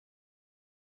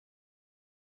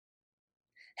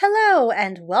Hello,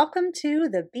 and welcome to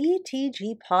the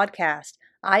BTG podcast.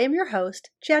 I am your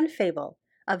host, Jen Fable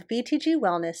of BTG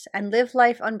Wellness and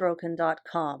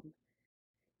LiveLifeUnbroken.com.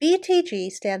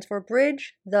 BTG stands for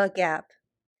Bridge the Gap,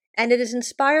 and it is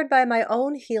inspired by my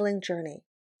own healing journey.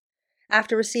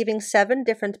 After receiving 7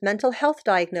 different mental health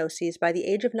diagnoses by the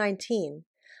age of 19,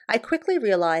 I quickly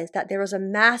realized that there was a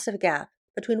massive gap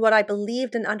between what I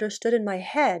believed and understood in my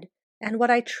head and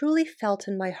what I truly felt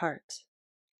in my heart.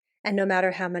 And no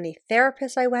matter how many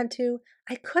therapists I went to,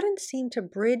 I couldn't seem to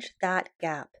bridge that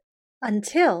gap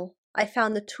until I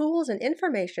found the tools and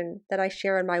information that I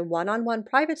share in my one-on-one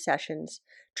private sessions,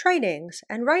 trainings,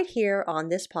 and right here on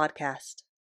this podcast.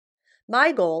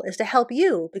 My goal is to help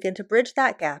you begin to bridge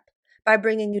that gap by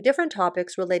bringing you different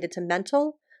topics related to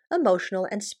mental, emotional,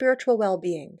 and spiritual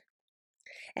well-being.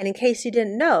 And in case you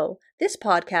didn't know, this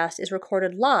podcast is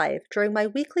recorded live during my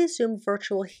weekly Zoom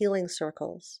virtual healing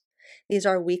circles. These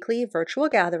are weekly virtual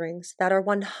gatherings that are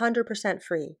 100%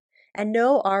 free, and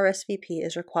no RSVP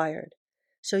is required.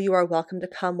 So you are welcome to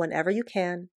come whenever you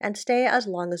can and stay as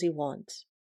long as you want.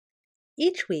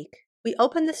 Each week, we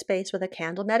open the space with a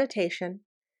candle meditation,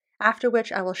 after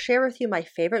which I will share with you my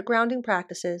favorite grounding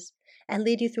practices and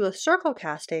lead you through a circle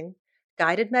casting,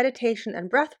 guided meditation and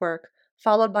breath work,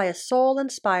 followed by a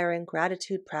soul-inspiring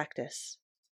gratitude practice.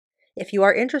 If you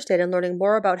are interested in learning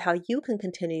more about how you can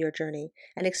continue your journey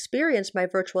and experience my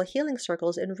virtual healing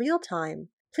circles in real time,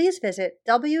 please visit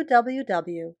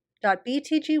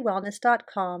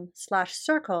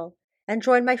www.btgwellness.com/circle and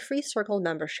join my free circle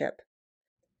membership.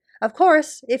 Of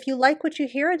course, if you like what you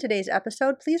hear in today's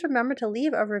episode, please remember to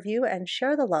leave a review and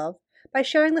share the love by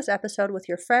sharing this episode with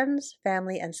your friends,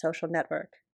 family, and social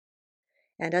network.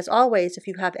 And as always, if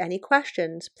you have any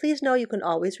questions, please know you can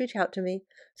always reach out to me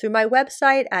through my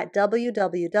website at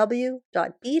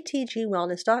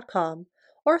www.btgwellness.com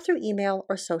or through email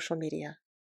or social media.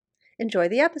 Enjoy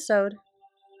the episode.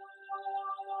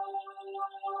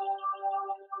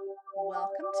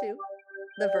 Welcome to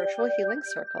the Virtual Healing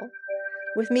Circle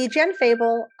with me, Jen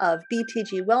Fable of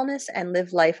BTG Wellness and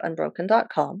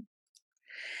LiveLifeUnbroken.com.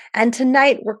 And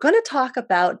tonight we're going to talk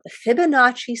about the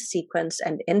Fibonacci sequence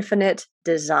and infinite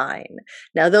design.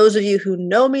 Now, those of you who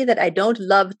know me that I don't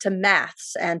love to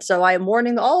maths, and so I am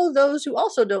warning all of those who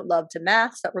also don't love to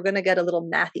maths that we're going to get a little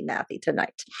mathy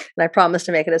tonight. And I promise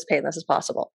to make it as painless as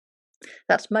possible.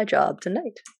 That's my job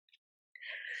tonight.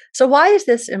 So why is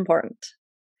this important?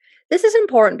 This is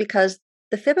important because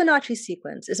the Fibonacci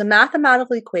sequence is a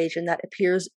mathematical equation that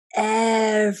appears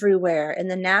everywhere in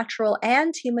the natural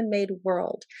and human-made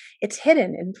world. It's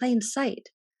hidden in plain sight.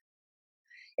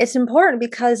 It's important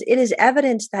because it is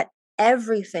evidence that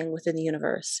everything within the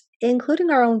universe,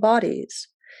 including our own bodies,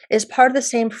 is part of the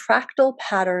same fractal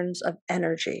patterns of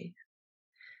energy.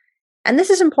 And this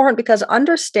is important because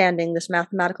understanding this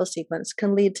mathematical sequence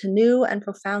can lead to new and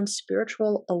profound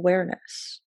spiritual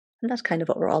awareness. And that's kind of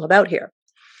what we're all about here.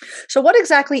 So what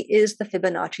exactly is the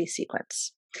Fibonacci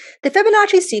sequence? The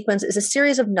Fibonacci sequence is a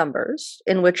series of numbers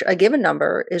in which a given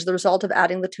number is the result of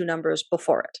adding the 2 numbers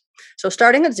before it. So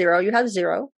starting at 0, you have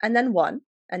 0 and then 1.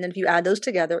 And then if you add those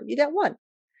together, you get 1.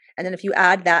 And then if you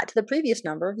add that to the previous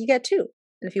number, you get 2.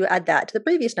 And if you add that to the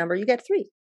previous number, you get 3.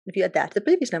 And if you add that to the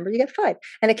previous number, you get 5.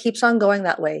 And it keeps on going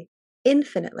that way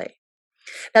infinitely.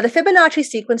 Now, the Fibonacci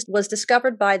sequence was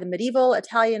discovered by the medieval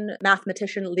Italian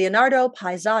mathematician Leonardo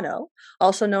Pisano,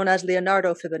 also known as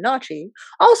Leonardo Fibonacci,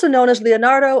 also known as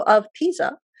Leonardo of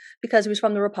Pisa, because he was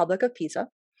from the Republic of Pisa.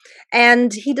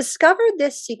 And he discovered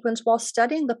this sequence while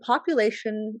studying the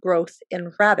population growth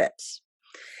in rabbits.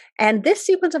 And this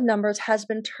sequence of numbers has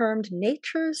been termed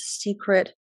nature's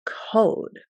secret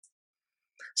code.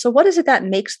 So what is it that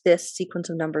makes this sequence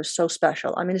of numbers so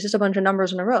special? I mean, it's just a bunch of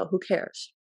numbers in a row. Who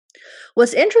cares?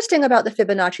 What's interesting about the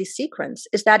Fibonacci sequence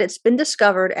is that it's been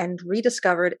discovered and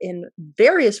rediscovered in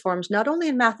various forms, not only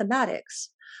in mathematics,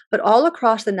 but all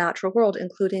across the natural world,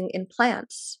 including in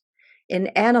plants, in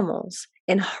animals,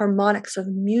 in harmonics of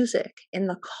music, in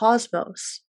the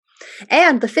cosmos.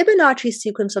 And the Fibonacci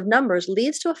sequence of numbers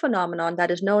leads to a phenomenon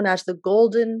that is known as the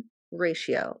golden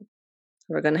ratio.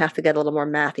 We're going to have to get a little more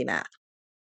mathy math.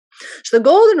 So the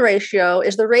golden ratio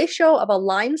is the ratio of a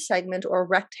line segment or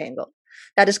rectangle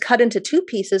that is cut into 2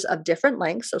 pieces of different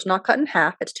lengths. So it's not cut in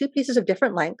half, it's 2 pieces of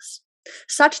different lengths,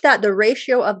 such that the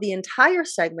ratio of the entire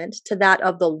segment to that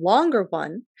of the longer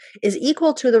one is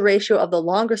equal to the ratio of the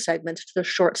longer segment to the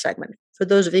short segment. For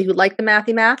those of you who like the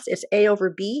mathy maths, it's A over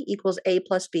B equals A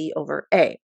plus B over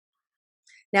A.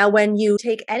 Now, when you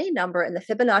take any number in the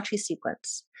Fibonacci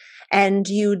sequence and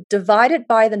you divide it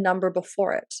by the number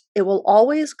before it, it will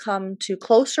always come to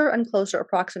closer and closer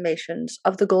approximations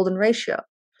of the golden ratio,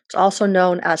 It's also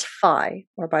known as phi,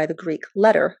 or by the Greek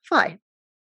letter phi.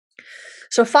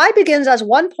 So phi begins as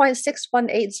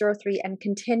 1.61803 and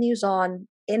continues on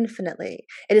infinitely.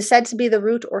 It is said to be the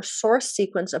root or source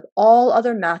sequence of all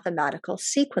other mathematical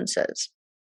sequences.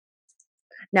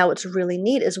 Now, what's really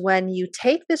neat is when you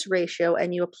take this ratio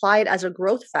and you apply it as a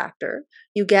growth factor,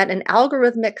 you get an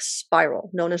algorithmic spiral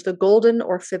known as the golden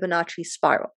or Fibonacci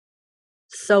spiral.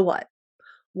 So what?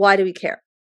 Why do we care?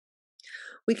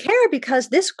 We care because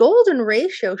this golden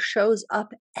ratio shows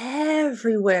up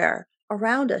everywhere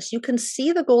around us. You can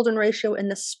see the golden ratio in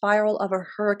the spiral of a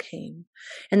hurricane,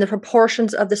 in the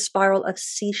proportions of the spiral of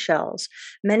seashells.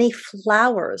 Many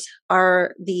flowers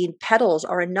the petals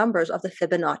are in numbers of the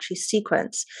Fibonacci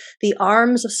sequence. The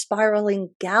arms of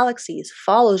spiraling galaxies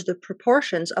follows the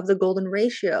proportions of the golden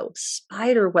ratio.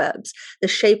 Spider webs, the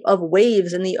shape of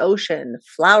waves in the ocean,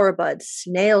 flower buds,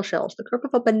 snail shells, the curve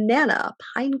of a banana,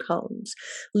 pine cones.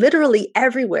 Literally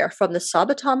everywhere from the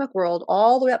subatomic world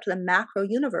all the way up to the macro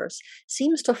universe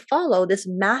seems to follow this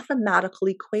mathematical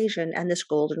equation and this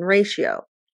golden ratio.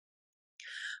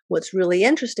 What's really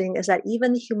interesting is that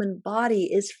even the human body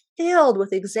is filled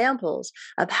with examples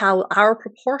of how our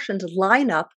proportions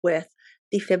line up with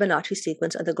the Fibonacci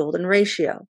sequence and the golden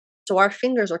ratio. So our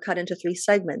fingers are cut into 3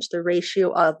 segments. The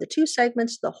ratio of the 2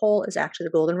 segments, the whole, is actually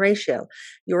the golden ratio.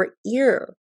 Your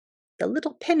ear, the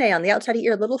little pinnae on the outside of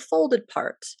your ear, little folded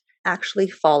parts, actually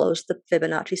follows the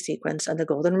Fibonacci sequence and the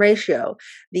golden ratio.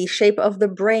 The shape of the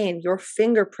brain, your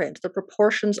fingerprint, the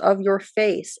proportions of your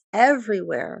face,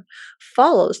 everywhere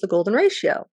follows the golden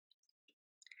ratio.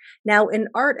 Now, in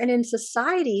art and in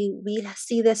society, we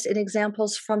see this in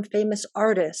examples from famous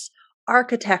artists,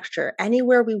 architecture,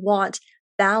 anywhere we want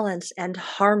balance and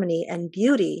harmony and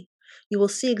beauty. You will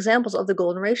see examples of the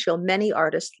golden ratio. Many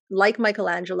artists, like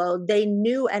Michelangelo, they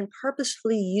knew and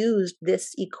purposefully used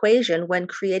this equation when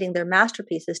creating their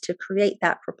masterpieces to create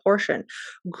that proportion.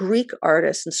 Greek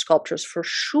artists and sculptors for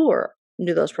sure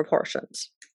knew those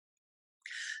proportions.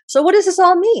 So what does this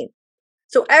all mean?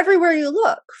 So everywhere you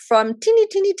look, from teeny,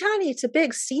 teeny, tiny to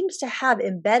big, seems to have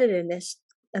embedded in this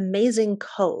amazing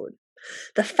code.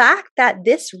 The fact that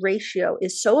this ratio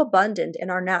is so abundant in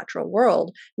our natural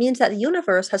world means that the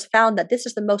universe has found that this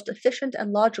is the most efficient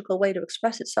and logical way to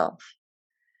express itself.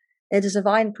 It is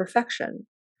divine perfection.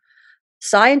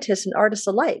 Scientists and artists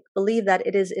alike believe that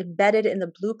it is embedded in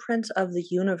the blueprints of the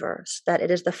universe, that it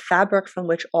is the fabric from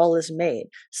which all is made.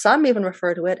 Some even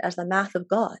refer to it as the math of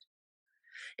God.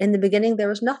 In the beginning, there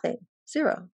was nothing,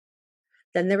 0.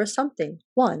 Then there was something,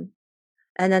 1.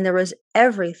 And then there was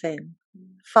everything,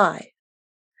 5.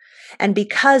 And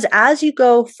because as you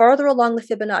go further along the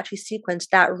Fibonacci sequence,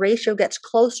 that ratio gets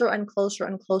closer and closer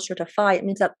and closer to phi, it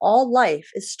means that all life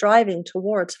is striving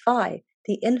towards phi,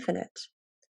 the infinite.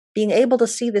 Being able to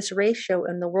see this ratio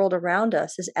in the world around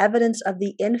us is evidence of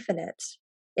the infinite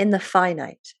in the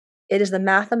finite. It is the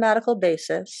mathematical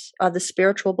basis of the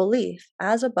spiritual belief,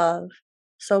 as above,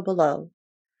 so below,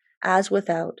 as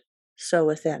without, so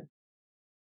within.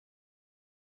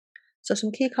 So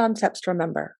some key concepts to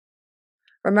remember.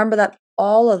 Remember that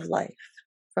all of life,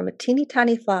 from a teeny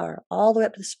tiny flower all the way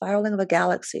up to the spiraling of a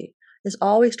galaxy, is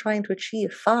always trying to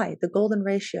achieve phi, the golden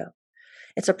ratio.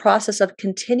 It's a process of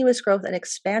continuous growth and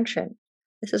expansion.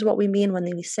 This is what we mean when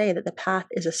we say that the path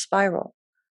is a spiral,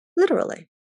 literally.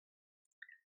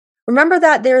 Remember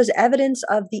that there is evidence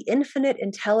of the infinite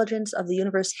intelligence of the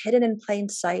universe hidden in plain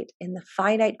sight in the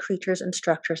finite creatures and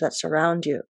structures that surround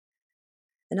you.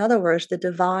 In other words, the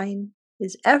divine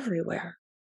is everywhere.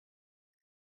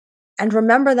 And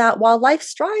remember that while life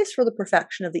strives for the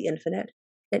perfection of the infinite,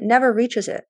 it never reaches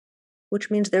it, which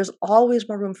means there's always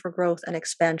more room for growth and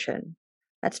expansion.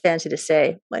 That's fancy to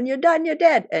say, when you're done, you're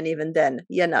dead. And even then,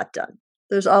 you're not done.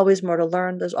 There's always more to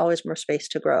learn. There's always more space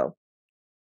to grow.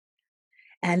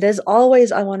 And as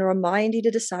always, I want to remind you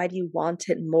to decide you want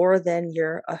it more than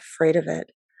you're afraid of it.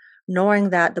 Knowing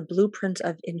that the blueprint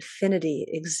of infinity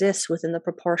exists within the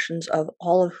proportions of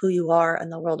all of who you are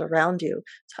and the world around you.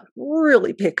 It's a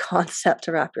really big concept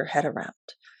to wrap your head around.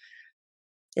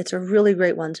 It's a really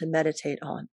great one to meditate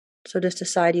on. So just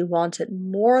decide you want it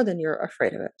more than you're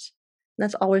afraid of it. And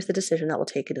that's always the decision that will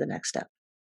take you to the next step.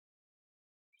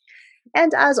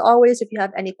 And as always, if you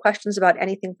have any questions about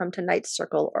anything from tonight's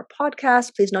circle or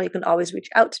podcast, please know you can always reach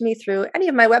out to me through any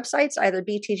of my websites, either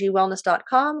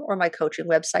btgwellness.com or my coaching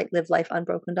website,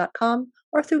 livelifeunbroken.com,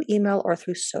 or through email or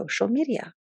through social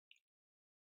media.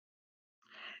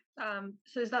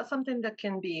 So is that something that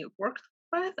can be worked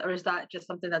with, or is that just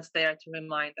something that's there to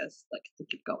remind us, like, to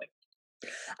keep going?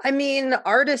 I mean,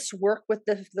 artists work with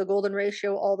the golden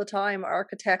ratio all the time.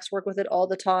 Architects work with it all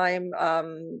the time.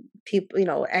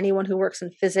 People, anyone who works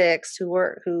in physics,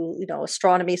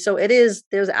 astronomy. So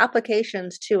there's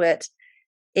applications to it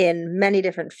in many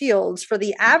different fields. For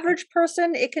the average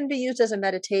person, it can be used as a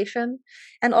meditation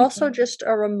and also Okay. just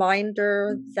a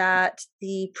reminder that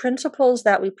the principles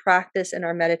that we practice in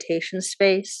our meditation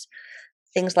space,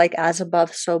 things like as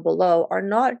above, so below, are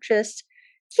not just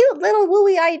cute little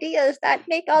wooey ideas that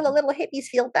make all the little hippies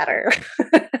feel better.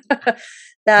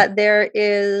 That there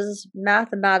is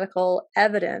mathematical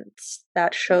evidence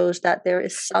that shows that there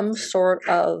is some sort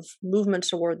of movement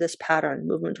toward this pattern,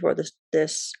 movement toward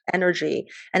this energy,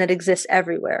 and it exists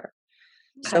everywhere.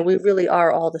 So Okay. we really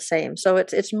are all the same. So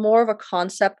it's more of a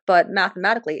concept, but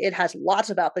mathematically it has lots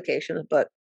of applications, but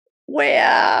way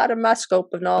out of my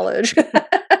scope of knowledge.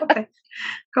 Okay.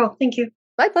 Cool. Thank you.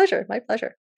 My pleasure. My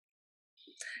pleasure.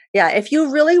 Yeah, if you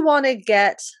really want to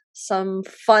get some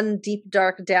fun, deep,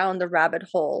 dark down the rabbit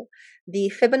hole,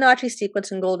 the Fibonacci sequence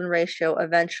and golden ratio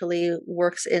eventually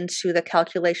works into the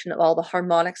calculation of all the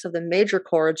harmonics of the major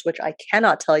chords, which I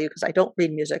cannot tell you because I don't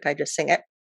read music, I just sing it.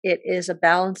 It is a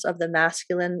balance of the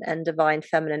masculine and divine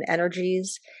feminine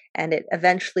energies, and it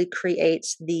eventually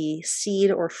creates the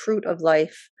seed or fruit of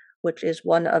life, which is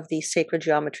one of the sacred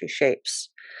geometry shapes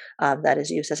that is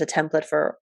used as a template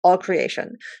for all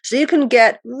creation. So you can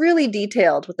get really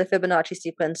detailed with the Fibonacci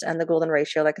sequence and the golden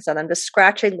ratio. Like I said, I'm just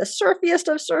scratching the surfiest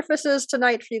of surfaces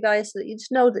tonight for you guys so that you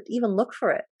just know that even look for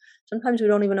it. Sometimes we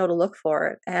don't even know to look for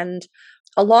it. And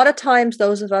a lot of times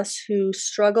those of us who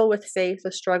struggle with faith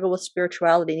or struggle with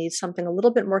spirituality need something a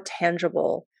little bit more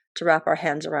tangible to wrap our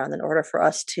hands around in order for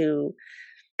us to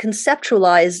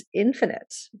conceptualize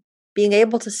infinite. Being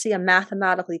able to see a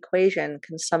mathematical equation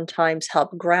can sometimes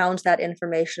help ground that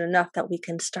information enough that we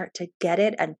can start to get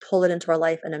it and pull it into our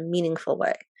life in a meaningful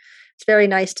way. It's very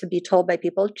nice to be told by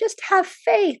people, just have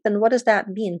faith. And what does that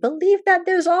mean? Believe that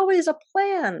there's always a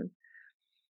plan.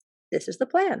 This is the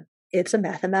plan. It's a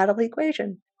mathematical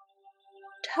equation.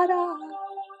 Ta-da!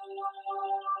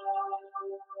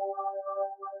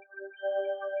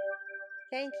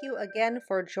 Thank you again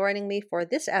for joining me for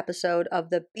this episode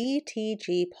of the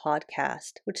BTG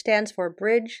podcast, which stands for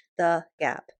Bridge the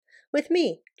Gap, with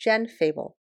me, Jen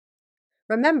Fable.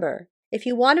 Remember, if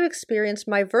you want to experience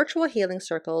my virtual healing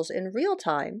circles in real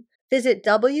time, visit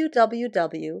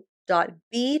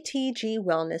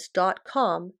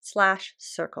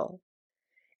www.btgwellness.com/circle.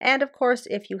 And of course,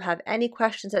 if you have any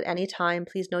questions at any time,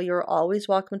 please know you're always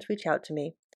welcome to reach out to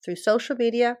me through social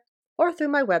media or through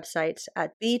my websites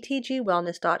at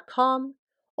btgwellness.com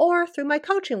or through my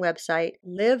coaching website,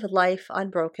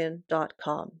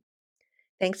 livelifeunbroken.com.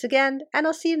 Thanks again, and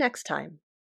I'll see you next time.